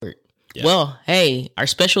Yeah. Well, hey, our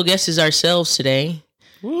special guest is ourselves today.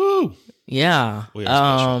 Woo! Yeah. We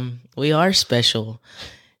are special. We are special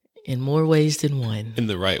in more ways than one. In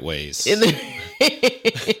the right ways.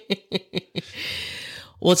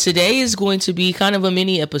 Well, today is going to be kind of a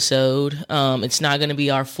mini episode. It's not going to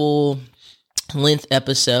be our full length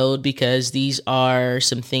episode because these are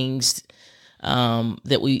some things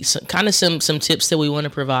that we some tips that we want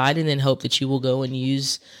to provide, and then hope that you will go and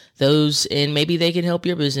use those, and maybe they can help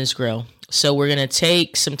your business grow. So we're going to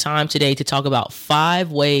take some time today to talk about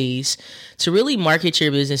 5 ways to really market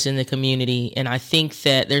your business in the community. And I think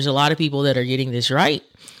that there's a lot of people that are getting this right.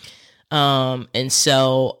 And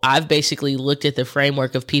so I've basically looked at the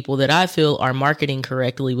framework of people that I feel are marketing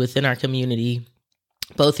correctly within our community,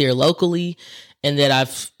 both here locally and that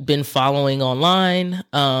I've been following online,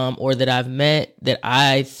 or that I've met that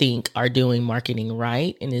I think are doing marketing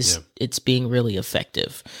right and it's being really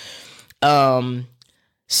effective.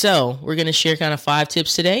 So we're going to share kind of 5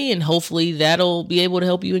 tips today, and hopefully that'll be able to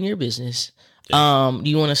help you in your business. Yeah. Do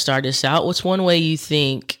you want to start this out? What's one way you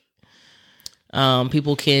think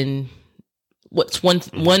people can? What's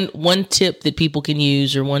one tip that people can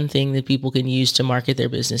use, or one thing that people can use to market their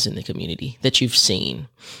business in the community that you've seen?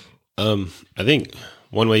 I think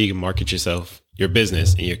one way you can market yourself, your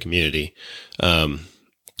business in your community. I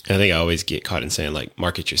think I always get caught in saying like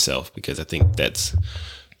market yourself, because I think that's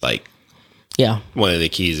like, one of the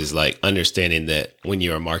keys is like understanding that when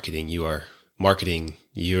you are marketing your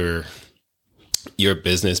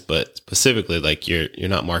business, but specifically like you're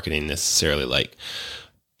not marketing necessarily like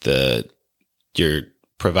you're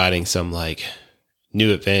providing some like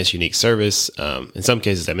new advanced unique service. In some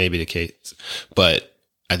cases that may be the case, but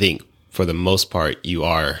I think for the most part you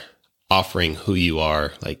are offering who you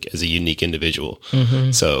are like as a unique individual.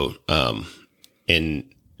 Mm-hmm. So, and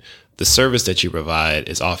the service that you provide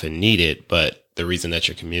is often needed, but the reason that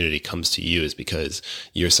your community comes to you is because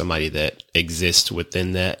you're somebody that exists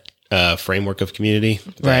within that framework of community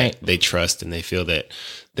that they trust and they feel that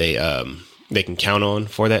they can count on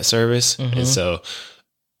for that service. Mm-hmm. And so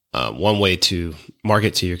one way to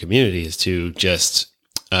market to your community is to just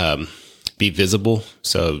be visible.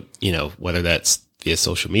 So, whether that's via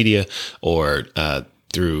social media or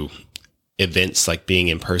through events like being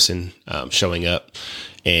in person, showing up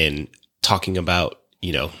and talking about,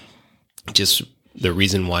 just the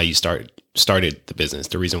reason why you started the business,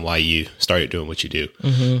 the reason why you started doing what you do.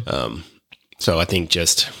 Mm-hmm. So I think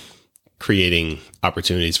just creating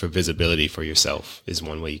opportunities for visibility for yourself is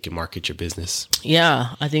one way you can market your business.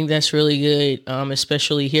 Yeah, I think that's really good,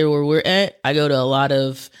 especially here where we're at. I go to a lot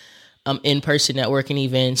of in-person networking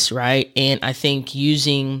events, right? And I think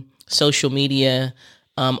using social media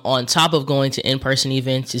on top of going to in-person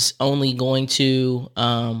events is only going to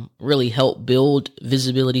really help build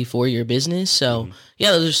visibility for your business. So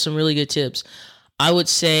those are some really good tips. I would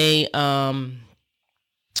say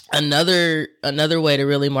another way to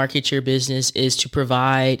really market your business is to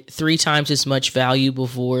provide 3 times as much value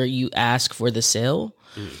before you ask for the sale.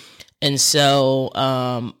 And so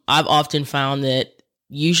I've often found that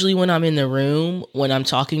usually when I'm in the room, when I'm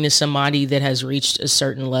talking to somebody that has reached a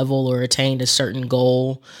certain level or attained a certain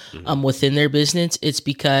goal within their business, it's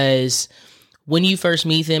because when you first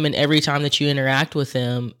meet them and every time that you interact with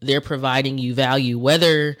them, they're providing you value,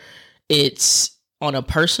 whether it's on a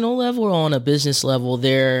personal level or on a business level.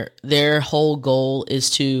 Their whole goal is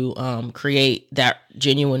to create that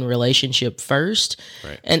genuine relationship first.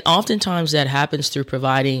 Right. And oftentimes that happens through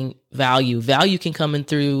providing value. Value can come in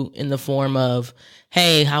through in the form of,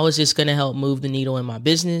 hey, how is this going to help move the needle in my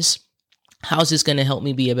business? How is this going to help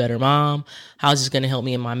me be a better mom? How is this going to help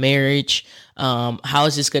me in my marriage? How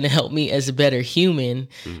is this going to help me as a better human?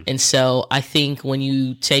 And so I think when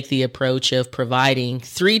you take the approach of providing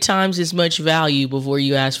 3 times as much value before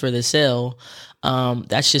you ask for the sale,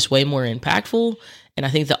 that's just way more impactful. And I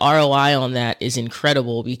think the ROI on that is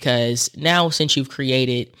incredible, because now since you've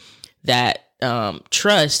created that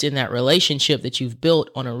trust in that relationship that you've built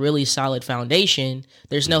on a really solid foundation,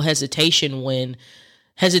 there's no hesitation when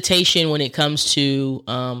it comes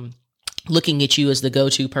to looking at you as the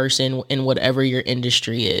go-to person in whatever your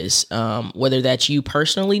industry is, whether that's you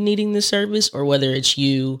personally needing the service or whether it's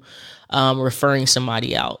you referring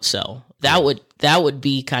somebody out. So that would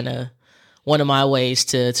be kind of one of my ways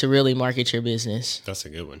to really market your business. That's a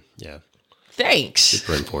good one. Yeah. Thanks.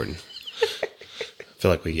 Super important. I feel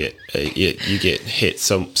like we get you get hit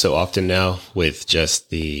so often now with just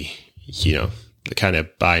the kind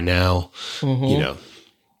of buy now,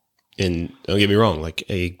 and don't get me wrong, like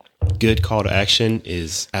a good call to action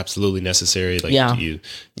is absolutely necessary. Like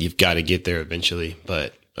you've got to get there eventually,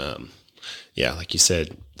 but like you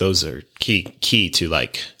said, those are key to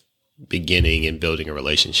like beginning and building a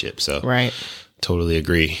relationship. So Right. totally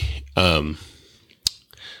agree. Let's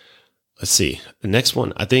see. The next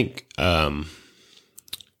one, I think,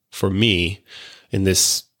 for me, and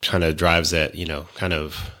this kind of drives that, kind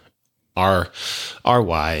of our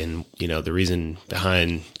why, and, the reason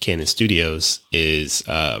behind Canon Studios is,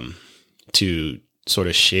 to sort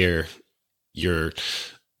of share your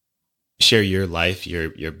life,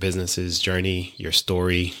 your business's journey, your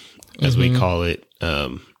story, as we call it,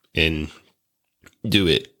 and do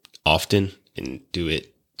it often, and do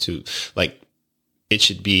it to, like, it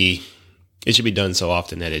should be done so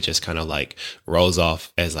often that it just kind of like rolls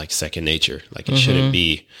off as like second nature. Like it shouldn't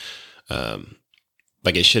be,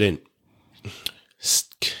 like it shouldn't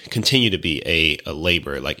continue to be a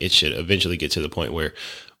labor. Like it should eventually get to the point where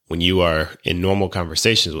when you are in normal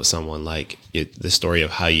conversations with someone, like the story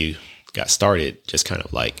of how you got started just kind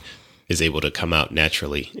of like is able to come out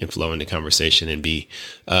naturally and flow into conversation and be,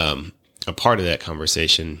 a part of that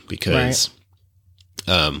conversation because,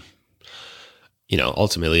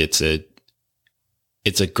 ultimately it's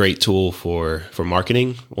a great tool for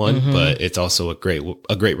marketing, but it's also a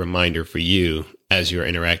great reminder for you as you're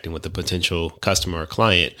interacting with a potential customer or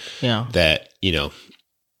client that,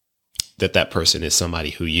 that person is somebody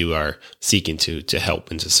who you are seeking to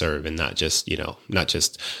help and to serve, and not just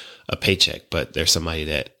a paycheck, but there's somebody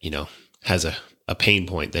that, has a pain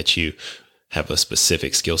point that you have a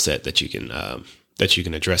specific skill set that you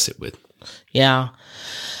can address it with. Yeah,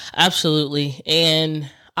 absolutely.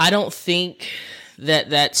 And I don't think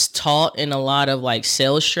that's taught in a lot of like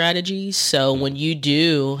sales strategies. So when you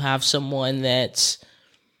do have someone that's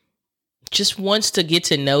just wants to get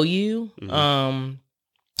to know you, and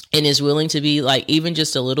is willing to be like even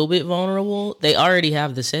just a little bit vulnerable, they already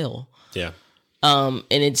have the sale. Yeah.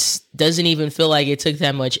 And doesn't even feel like it took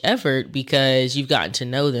that much effort because you've gotten to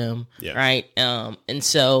know them. Yeah. Right. And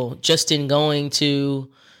so just in going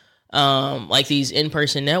to, like these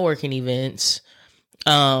in-person networking events,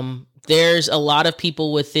 there's a lot of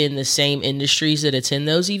people within the same industries that attend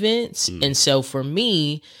those events. And so for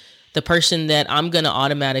me, the person that I'm going to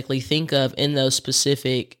automatically think of in those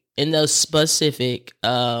specific,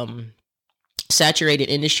 saturated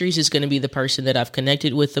industries is going to be the person that I've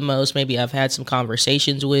connected with the most. Maybe I've had some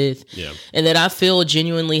conversations with, and that I feel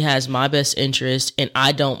genuinely has my best interest, and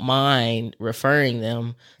I don't mind referring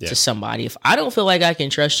them to somebody. If I don't feel like I can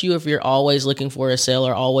trust you, if you're always looking for a sale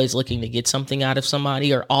or always looking to get something out of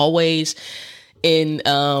somebody, or always in,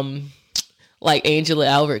 like Angela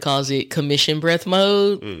Albert calls it, commission breath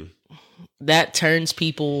mode, that turns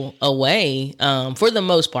people away. For the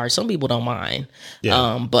most part, some people don't mind.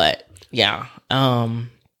 But yeah.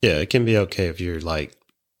 It can be okay if you're like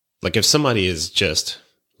if somebody is just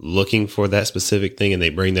looking for that specific thing and they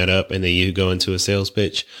bring that up and then you go into a sales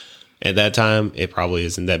pitch at that time, it probably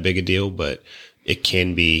isn't that big a deal, but it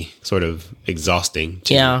can be sort of exhausting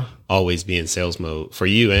to always be in sales mode for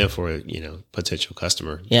you and for, potential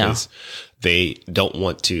customer. Because they don't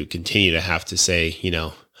want to continue to have to say,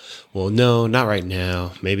 well, no, not right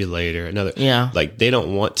now, maybe later, like they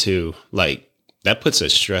don't want to that puts a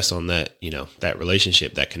stress on that, that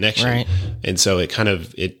relationship, that connection. Right. And so it kind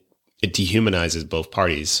of, it dehumanizes both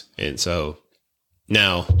parties. And so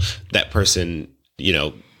now that person,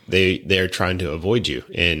 they're trying to avoid you,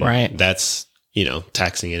 and that's,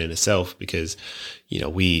 taxing in itself because,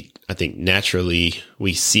 I think naturally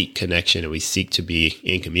we seek connection and we seek to be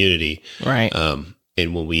in community. Right.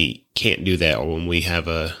 And when we can't do that, or when we have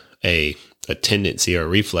a tendency or a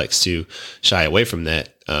reflex to shy away from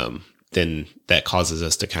that, then that causes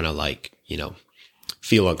us to kind of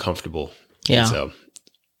feel uncomfortable. Yeah. And so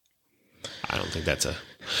I don't think that's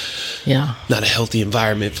not a healthy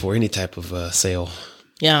environment for any type of sale.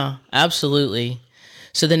 Yeah, absolutely.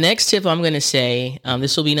 So the next tip I'm going to say,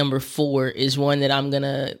 this will be number 4, is one that I'm going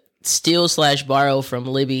to steal/borrow from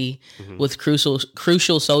Libby with Crucial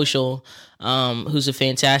Social, who's a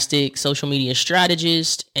fantastic social media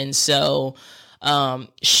strategist. And so,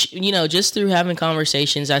 just through having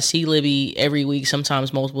conversations, I see Libby every week,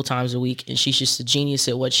 sometimes multiple times a week, and she's just a genius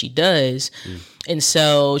at what she does. And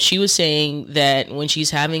so she was saying that when she's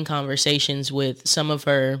having conversations with some of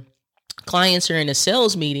her clients or in a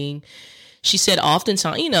sales meeting, she said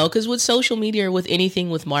oftentimes, because with social media or with anything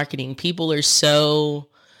with marketing, people are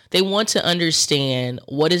they want to understand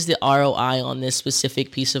what is the ROI on this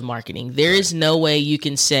specific piece of marketing. There is no way you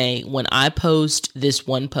can say, when I post this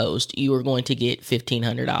one post, you are going to get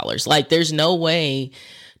 $1,500. Like, there's no way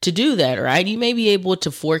to do that, right? You may be able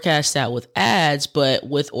to forecast that with ads, but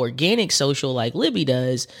with organic social like Libby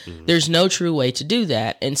does, there's no true way to do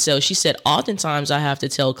that. And so she said, oftentimes I have to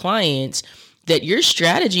tell clients, that your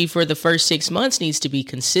strategy for the first 6 months needs to be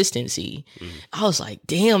consistency. I was like,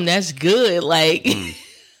 damn, that's good. Like,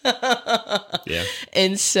 Yeah.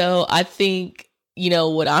 And so I think,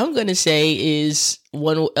 what I'm going to say is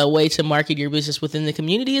a way to market your business within the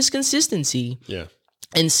community is consistency. Yeah.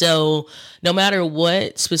 And so no matter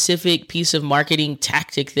what specific piece of marketing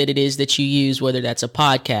tactic that it is that you use, whether that's a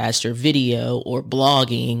podcast or video or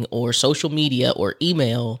blogging or social media or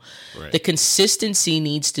email, Right. the consistency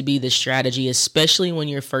needs to be the strategy, especially when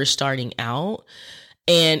you're first starting out.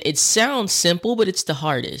 And it sounds simple, but it's the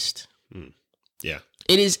hardest. Yeah.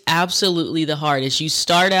 It is absolutely the hardest. You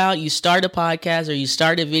start out, you start a podcast or you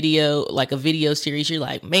start a video, like a video series. You're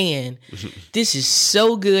like, man, this is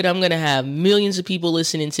so good. I'm going to have millions of people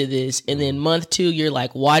listening to this. And then month 2, you're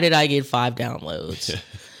like, why did I get 5 downloads?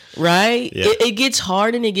 Right? Yeah. It gets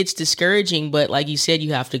hard and it gets discouraging. But like you said,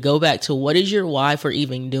 you have to go back to what is your why for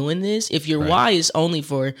even doing this? If your why is only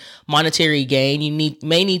for monetary gain, you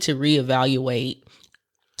may need to reevaluate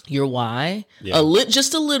your why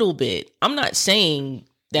just a little bit. I'm not saying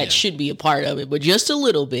that should be a part of it, but just a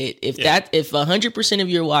little bit. If 100% of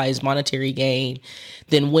your why is monetary gain,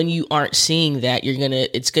 then when you aren't seeing that,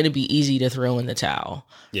 it's gonna be easy to throw in the towel,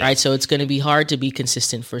 right? So it's gonna be hard to be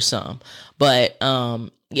consistent for some. But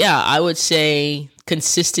I would say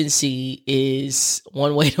consistency is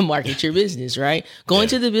one way to market your business, right? Going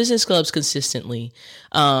to the business clubs consistently.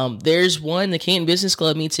 There's one, the Canton Business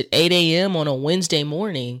Club meets at 8 a.m. on a Wednesday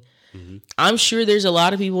morning. I'm sure there's a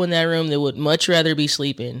lot of people in that room that would much rather be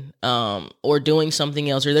sleeping or doing something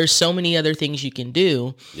else, or there's so many other things you can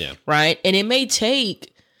do, right? And it may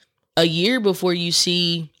take a year before you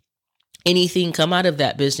see anything come out of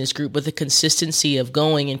that business group, but the consistency of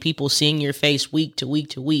going and people seeing your face week to week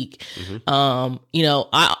to week.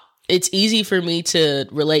 It's easy for me to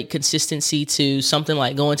relate consistency to something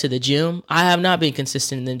like going to the gym. I have not been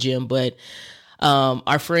consistent in the gym, but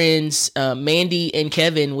our friends Mandy and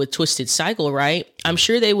Kevin with Twisted Cycle, right? I'm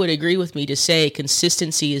sure they would agree with me to say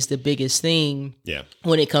consistency is the biggest thing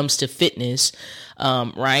when it comes to fitness,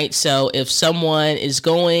 right? So if someone is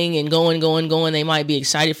going, they might be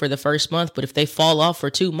excited for the first month, but if they fall off for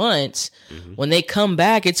 2 months, when they come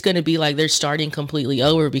back, it's going to be like they're starting completely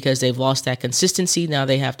over because they've lost that consistency. Now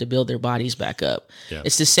they have to build their bodies back up.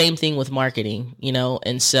 It's the same thing with marketing,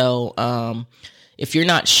 and so if you're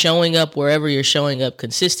not showing up wherever you're showing up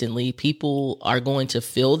consistently, people are going to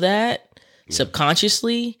feel that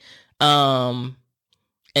subconsciously. And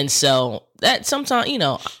so that sometimes,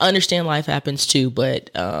 I understand life happens too,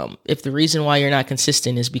 but if the reason why you're not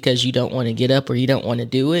consistent is because you don't want to get up or you don't want to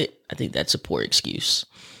do it, I think that's a poor excuse.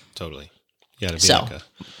 Totally. You gotta be like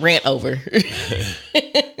rant over.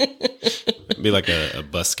 be like a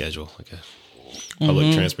bus schedule, like a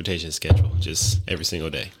public transportation schedule, just every single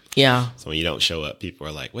day. Yeah. So when you don't show up, people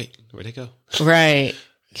are like, wait, where'd they go? Right.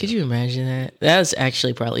 Could you imagine that? That was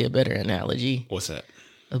actually probably a better analogy. What's that?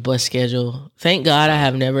 A bus schedule. Thank God I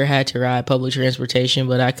have never had to ride public transportation,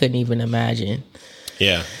 but I couldn't even imagine.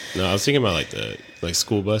 Yeah. No, I was thinking about like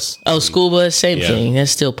school bus. Oh, school bus, same thing.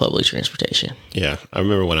 That's still public transportation. Yeah. I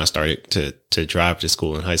remember when I started to drive to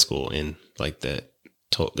school in high school, and like the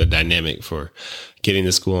dynamic for getting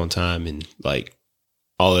to school on time and like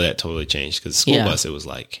all of that totally changed, because school bus, it was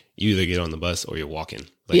like you either get on the bus or you're walking.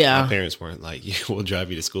 Like, my parents weren't like, we'll drive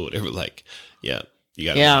you to school. They were like, you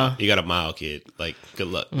got a mile, kid. Like, good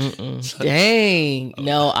luck. Dang.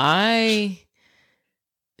 No,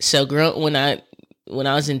 when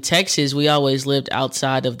I was in Texas, we always lived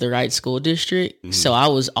outside of the right school district. So I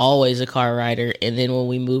was always a car rider. And then when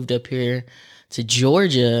we moved up here to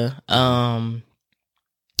Georgia,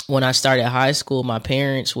 when I started high school, my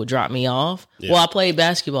parents would drop me off. Yeah. Well, I played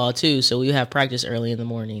basketball too, so we would have practice early in the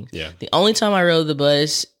morning. Yeah. The only time I rode the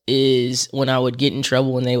bus is when I would get in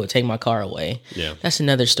trouble when they would take my car away. Yeah. That's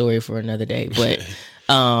another story for another day. But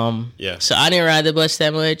so I didn't ride the bus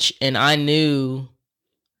that much, and I knew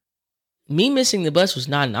me missing the bus was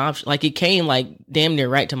not an option. Like, it came like damn near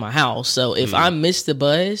right to my house. So if I missed the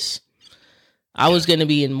bus, I was going to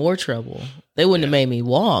be in more trouble. They wouldn't have made me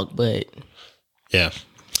walk, but yeah.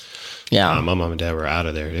 My mom and dad were out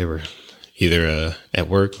of there. They were either at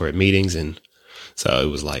work or at meetings, and so it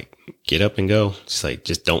was like, get up and go.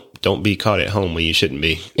 Just don't be caught at home when you shouldn't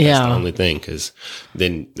be. That's the only thing, because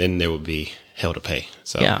then there would be hell to pay.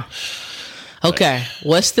 So okay,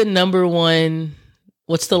 what's the number one?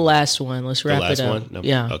 What's the last one? Let's wrap it up. One?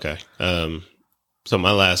 No. Okay. So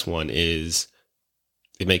my last one is,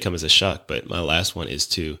 it may come as a shock, but my last one is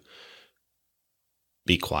to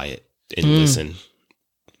be quiet and listen.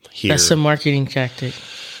 That's a marketing tactic.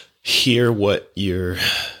 Hear what your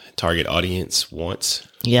target audience wants.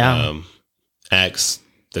 Yeah. Ask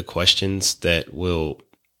the questions that will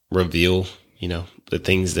reveal, the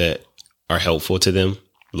things that are helpful to them.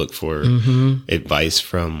 Look for advice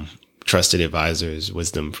from trusted advisors,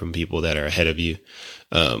 wisdom from people that are ahead of you.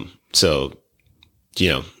 So,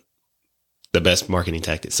 the best marketing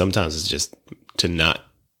tactic sometimes is just to not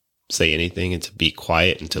say anything and to be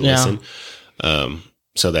quiet and to listen.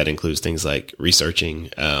 So that includes things like researching.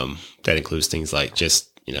 That includes things like just,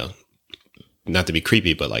 not to be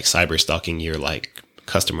creepy, but like cyber stalking your like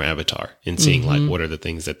customer avatar and seeing like what are the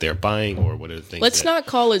things that they're buying or what are the things. Let's not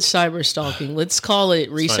call it cyber stalking. Let's call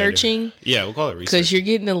it researching. Yeah, we'll call it research. Because you're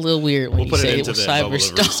getting a little weird when you say it was cyber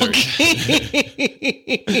stalking.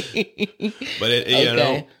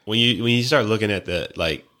 But when you start looking at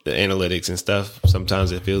the analytics and stuff,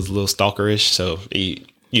 sometimes it feels a little stalkerish. So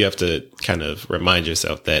you have to kind of remind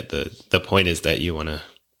yourself that the point is that you want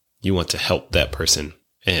to help that person.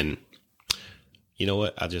 And you know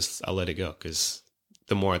what? I'll let it go, because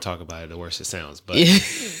the more I talk about it, the worse it sounds. But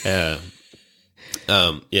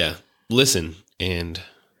listen and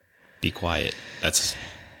be quiet. That's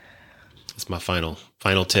my final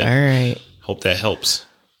tip. All right. Hope that helps.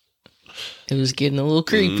 It was getting a little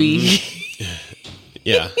creepy.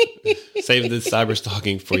 Yeah. Save the cyber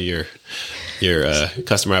stalking for your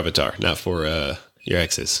customer avatar, not for your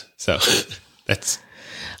exes. So that's.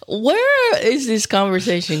 Where is this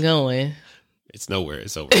conversation going? It's nowhere.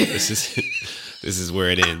 It's over. This is where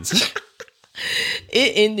it ends.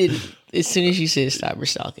 It ended as soon as you said cyber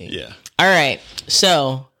stalking. Yeah. All right.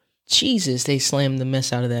 So, Jesus, they slammed the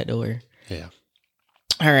mess out of that door. Yeah.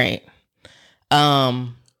 All right.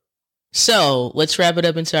 So let's wrap it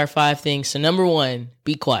up into our 5 things. So number 1,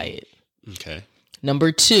 be quiet. Okay.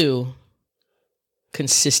 Number 2,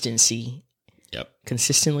 consistency. Yep.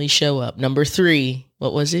 Consistently show up. Number 3,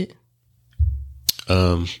 what was it?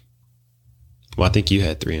 Well, I think you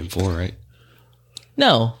had 3 and 4, right?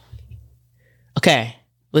 No. Okay.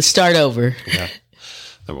 Let's start over. Yeah.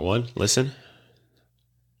 Number 1, listen.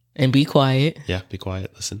 And be quiet. Yeah, be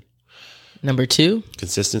quiet, listen. Number 2,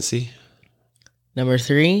 consistency. Number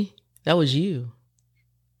 3, that was you.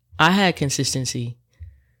 I had consistency.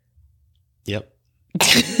 Yep.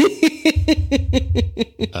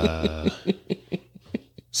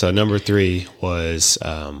 So number 3 was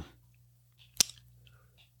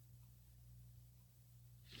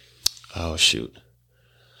oh shoot.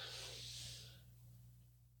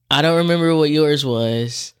 I don't remember what yours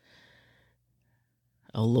was.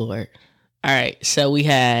 Oh Lord. All right. So we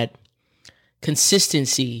had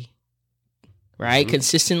consistency, right? Mm-hmm.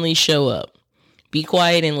 Consistently show up. Be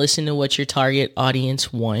quiet and listen to what your target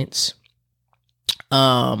audience wants.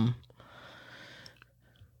 Damn,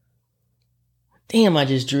 I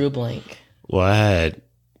just drew a blank. Well, I had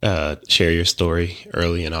share your story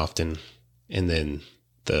early and often, and then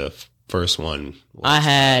the first one was, I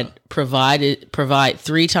had provide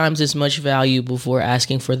 3 times as much value before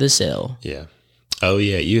asking for the sale. Yeah. Oh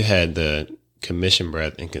yeah, you had the commission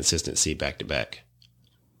breadth and consistency back to back.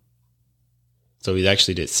 So we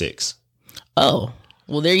actually did 6. Oh,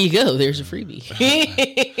 well, there you go. There's a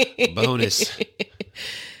freebie. Bonus.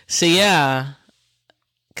 So yeah,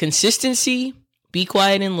 consistency, be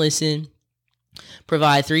quiet and listen,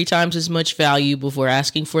 provide 3 times as much value before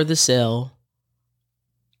asking for the sale.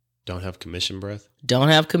 Don't have commission breath. Don't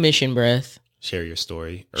have commission breath. Share your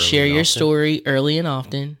story. Story early and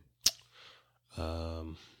often.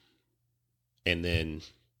 And then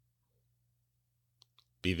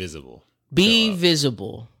be visible. Be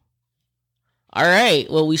visible. All right.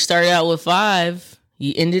 Well, we started out with 5.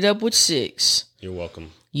 You ended up with 6. You're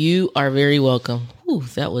welcome. You are very welcome. Whew,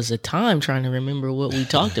 that was a time trying to remember what we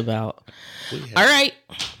talked about. All right.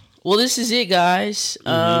 Well, this is it, guys.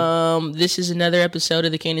 Mm-hmm. This is another episode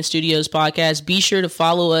of the Kanan Studios podcast. Be sure to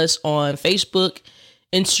follow us on Facebook,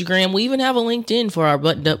 Instagram. We even have a LinkedIn for our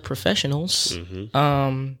buttoned up professionals.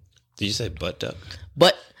 Mm-hmm. Did you say butt duck?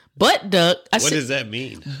 Butt duck. What does that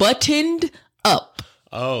mean? Buttoned up.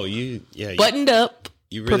 Oh, buttoned up.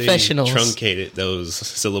 You really professionals. Truncated those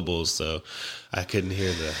syllables, so I couldn't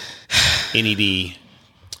hear the NED.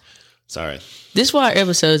 Sorry. This is why our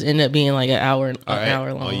episodes end up being like an hour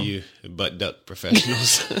long. All you butt duck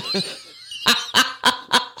professionals.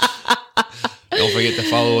 Don't forget to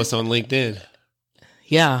follow us on LinkedIn.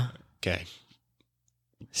 Yeah. Okay.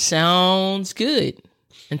 Sounds good.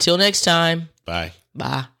 Until next time. Bye.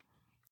 Bye.